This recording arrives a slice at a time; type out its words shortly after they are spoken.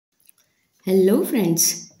Hello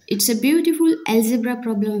friends, it's a beautiful algebra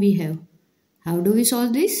problem we have. How do we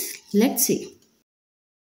solve this? Let's see.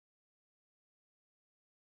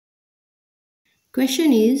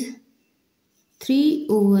 Question is 3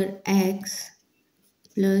 over x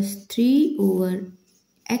plus 3 over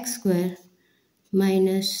x square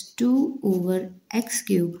minus 2 over x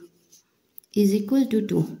cube is equal to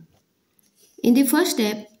 2. In the first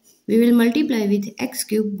step, we will multiply with x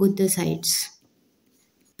cube both the sides.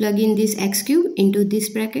 Plug in this x cube into this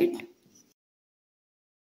bracket.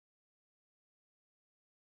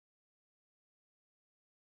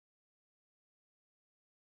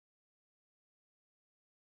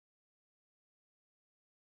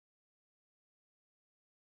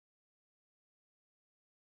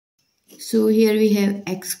 So here we have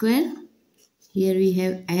x square, here we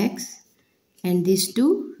have x, and these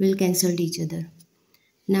two will cancel each other.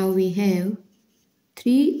 Now we have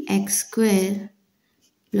 3x square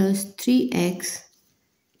plus 3x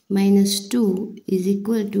minus 2 is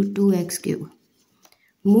equal to 2x cube.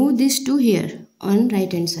 Move this 2 here on right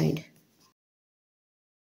hand side.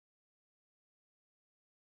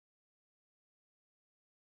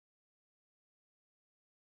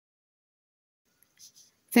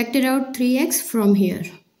 Factor out 3x from here.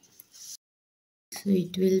 So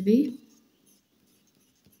it will be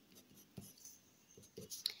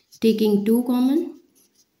taking 2 common.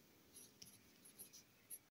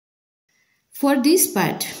 For this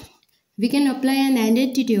part, we can apply an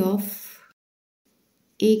identity of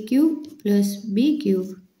a cube plus b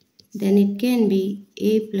cube. Then it can be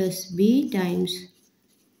a plus b times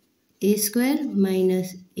a square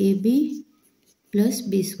minus ab plus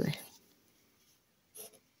b square.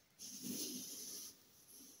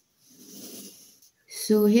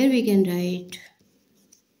 So here we can write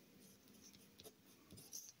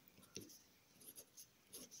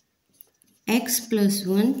x plus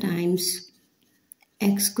 1 times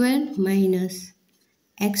x square minus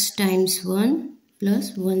x times 1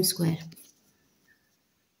 plus 1 square.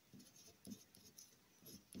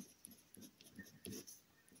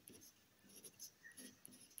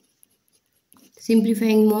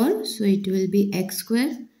 Simplifying more, so it will be x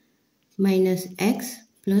square minus x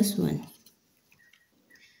plus 1.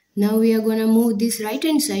 Now we are going to move this right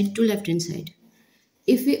hand side to left hand side.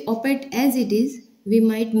 If we operate as it is, we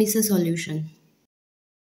might miss a solution.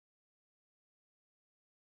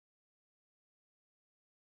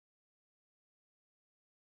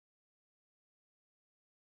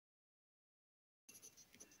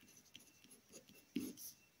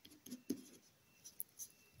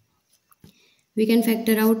 We can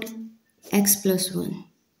factor out x plus 1.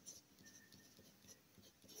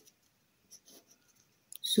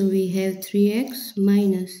 So we have 3x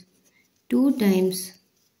minus 2 times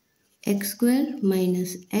x square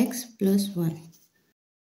minus x plus 1.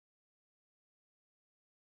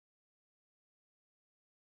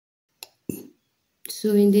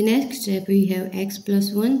 So in the next step we have x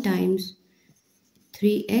plus 1 times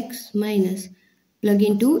 3x minus, plug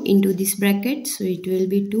in 2 into this bracket, so it will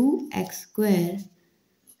be 2x square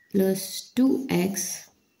plus 2x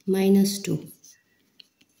minus 2.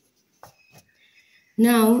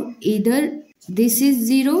 Now either this is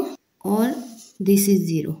 0 or this is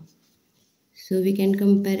 0. So we can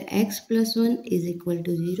compare x plus 1 is equal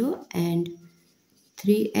to 0 and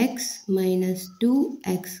 3x minus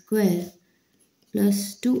 2x square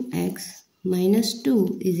plus 2x minus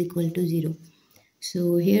 2 is equal to 0.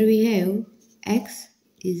 So here we have x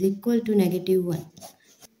is equal to negative 1.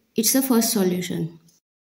 It's the first solution.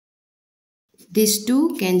 These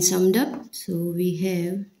two can summed up. So we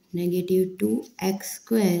have negative 2x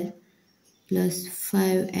square plus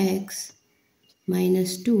 5x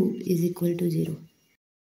minus 2 is equal to 0.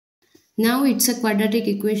 Now it's a quadratic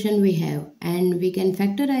equation we have, and we can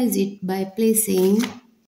factorize it by placing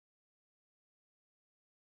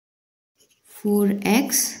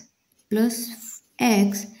 4x plus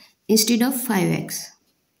x instead of 5x.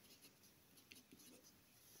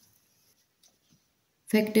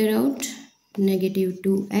 Factor out negative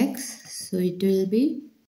 2x, so it will be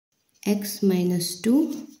x minus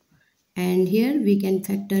 2, and here we can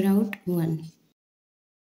factor out 1.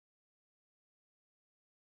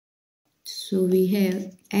 So we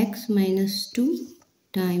have x minus 2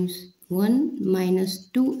 times 1 minus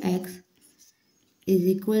 2x is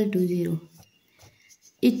equal to 0.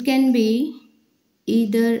 It can be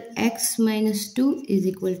either x minus 2 is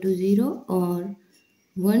equal to 0 or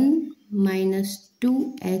 1 minus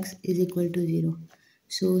 2x is equal to 0.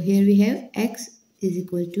 So here we have x is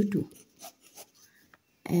equal to 2.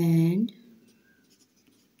 And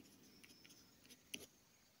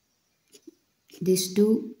these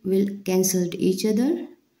two will cancel each other.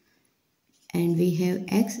 and we have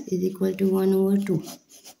x is equal to 1 over 2.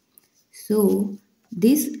 So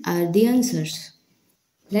these are the answers.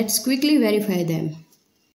 Let's quickly verify them.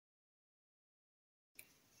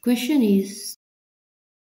 Question is,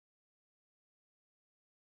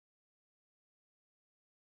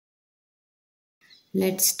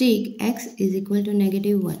 let's take x is equal to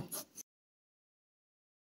negative 1.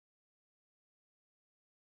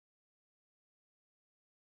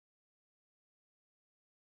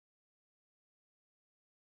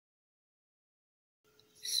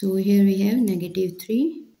 So here we have negative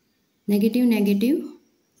 3. Negative negative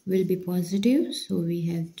will be positive. So we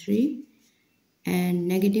have 3. And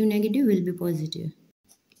negative negative will be positive.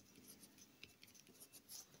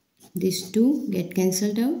 These two get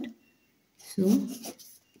cancelled out. So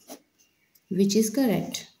which is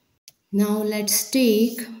correct? Now let's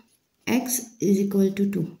take x is equal to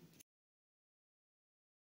 2.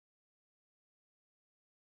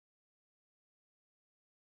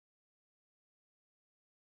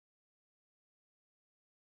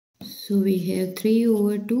 So we have 3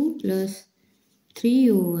 over 2 plus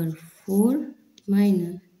 3 over 4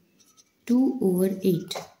 minus 2 over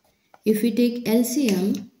 8. If we take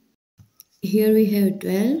LCM, here we have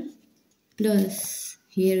 12 plus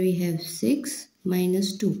here we have 6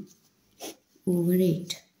 minus 2 over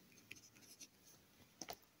 8.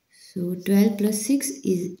 So 12 plus 6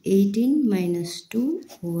 is 18 minus 2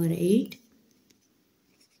 over 8.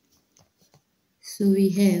 So we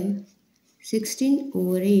have 16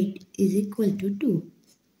 over 8 is equal to 2.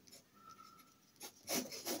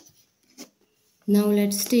 Now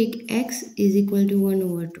let's take x is equal to 1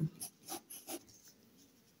 over 2.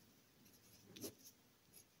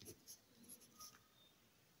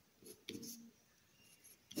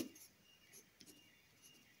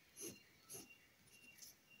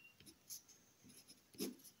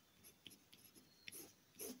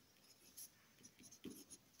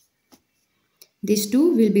 These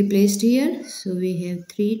 2 will be placed here. So we have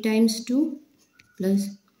 3 times 2 plus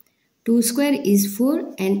 2 square is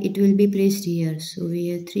 4 and it will be placed here. So we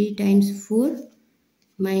have 3 times 4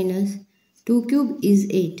 minus 2 cube is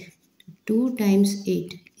 8. 2 times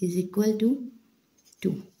 8 is equal to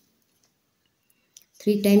 2.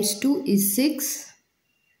 3 times 2 is 6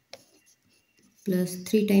 plus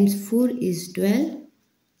 3 times 4 is 12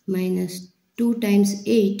 minus 2 times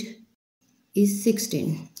 8 is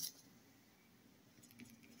 16.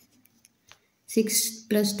 6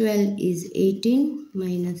 plus 12 is 18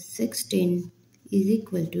 minus 16 is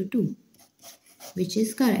equal to 2, which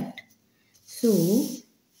is correct. So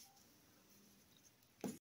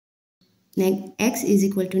x is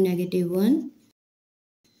equal to negative 1,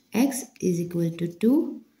 x is equal to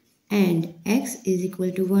 2 and x is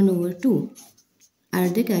equal to 1 over 2 are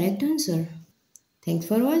the correct answer. Thanks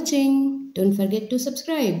for watching. Don't forget to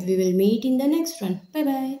subscribe. We will meet in the next one. Bye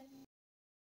bye.